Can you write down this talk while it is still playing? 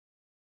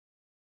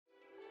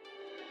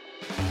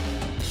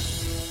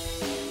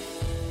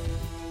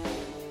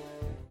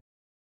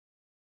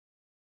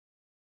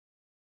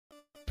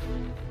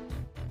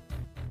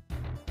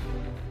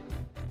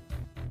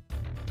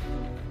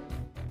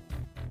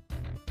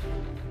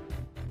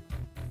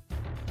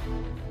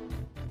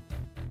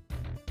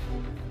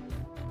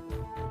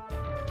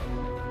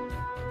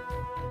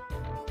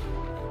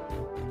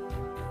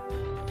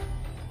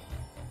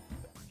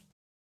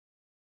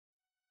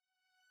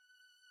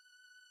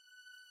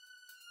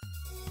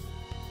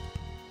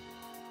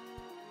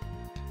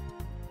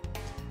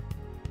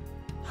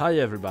Hi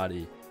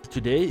everybody!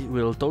 Today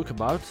we'll talk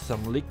about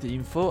some leaked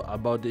info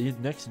about the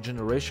next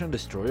generation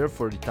destroyer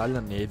for the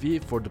Italian Navy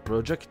for the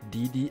project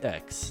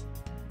DDX.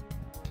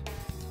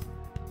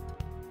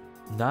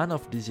 None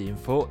of this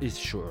info is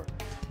sure,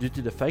 due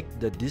to the fact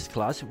that this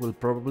class will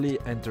probably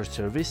enter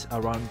service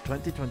around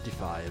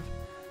 2025,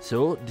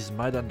 so this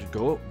might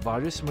undergo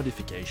various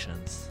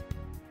modifications.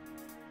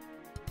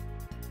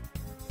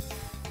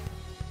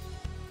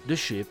 The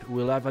ship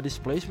will have a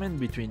displacement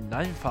between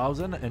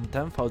 9,000 and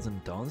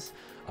 10,000 tons,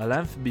 a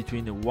length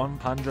between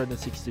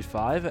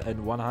 165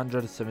 and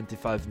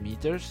 175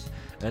 meters,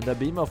 and a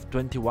beam of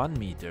 21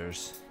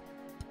 meters.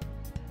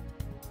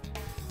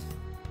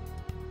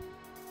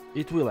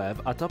 It will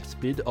have a top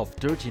speed of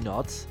 30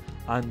 knots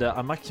and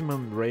a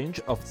maximum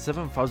range of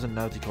 7,000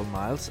 nautical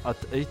miles at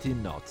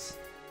 18 knots.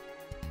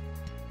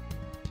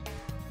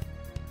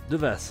 The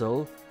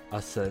vessel,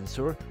 as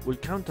sensor, will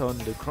count on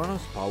the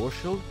Kronos Power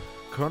Shield,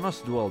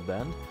 Kronos Dual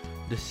Band,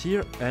 the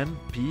SEER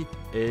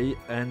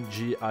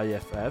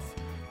MPA-NGIFF,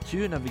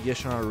 2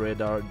 Navigational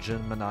Radar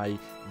Gemini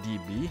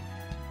DB,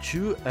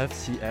 2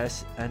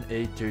 FCS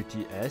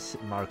NA-30S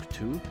Mark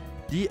II,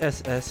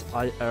 DSS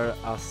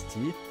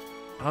IR-ST,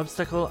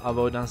 Obstacle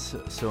Avoidance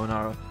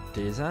Sonar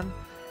TESAN,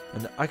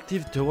 an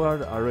Active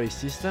Toward Array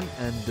System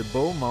and the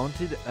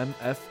bow-mounted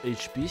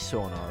MFHP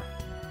sonar.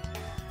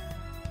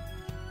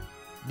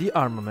 The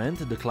armament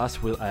the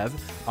class will have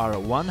are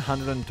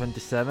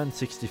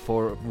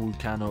 127-64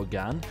 Vulcano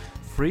gun,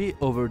 3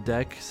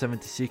 overdeck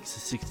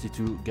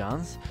 76-62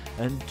 guns,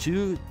 and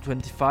 2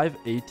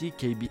 25-80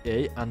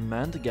 kBA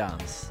unmanned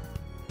guns.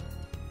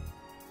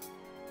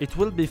 It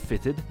will be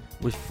fitted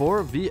with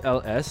 4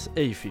 VLS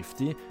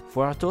A50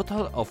 for a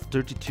total of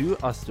 32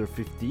 Aster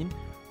 15,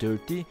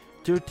 30,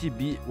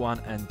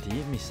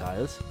 30B1NT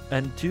missiles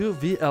and 2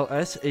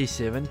 VLS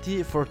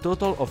A70 for a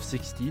total of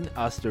 16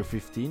 Aster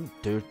 15,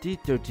 30,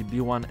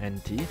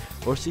 30B1NT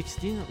or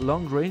 16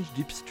 long-range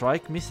deep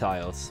strike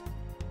missiles.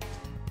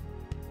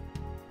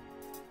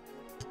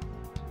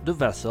 The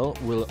vessel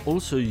will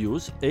also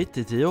use 8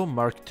 Teteo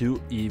Mark II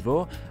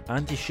Evo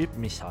anti-ship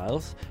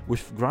missiles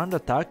with ground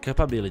attack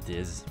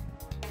capabilities.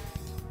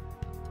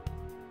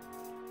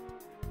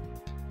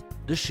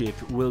 The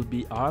ship will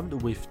be armed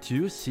with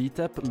 2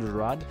 CTEP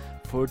LRAD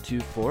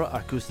 424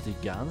 acoustic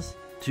guns,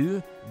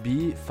 2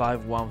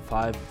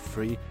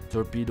 B5153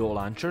 torpedo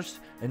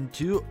launchers and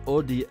 2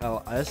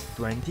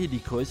 ODLS-20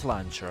 decoys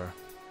launcher.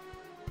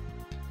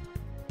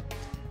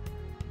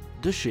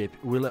 The ship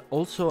will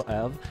also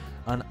have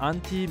an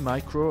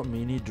anti-micro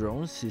mini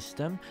drone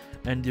system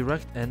and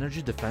direct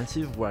energy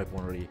defensive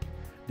weaponry.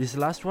 This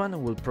last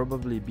one will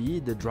probably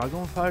be the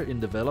Dragonfire in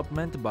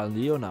development by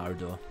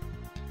Leonardo.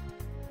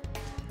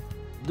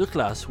 The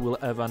class will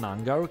have an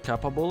hangar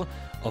capable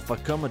of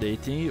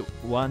accommodating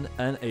one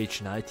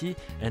NH-90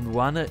 and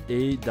one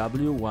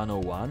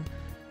AW-101,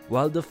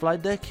 while the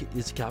flight deck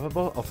is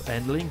capable of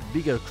handling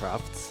bigger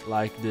crafts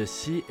like the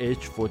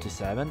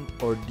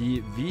CH-47 or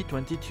the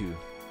V-22.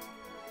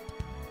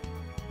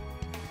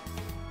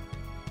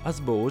 As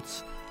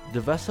boats,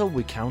 the vessel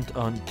will count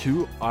on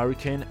 2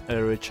 Hurricane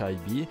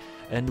RHIB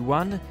and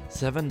one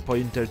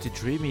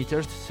 7.33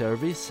 meters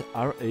service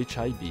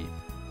RHIB.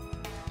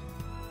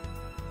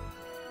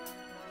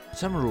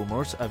 Some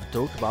rumors have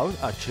talked about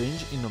a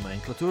change in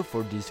nomenclature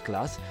for this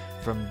class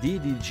from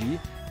DDG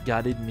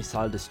Guided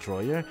Missile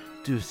Destroyer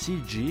to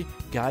CG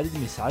Guided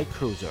Missile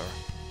Cruiser.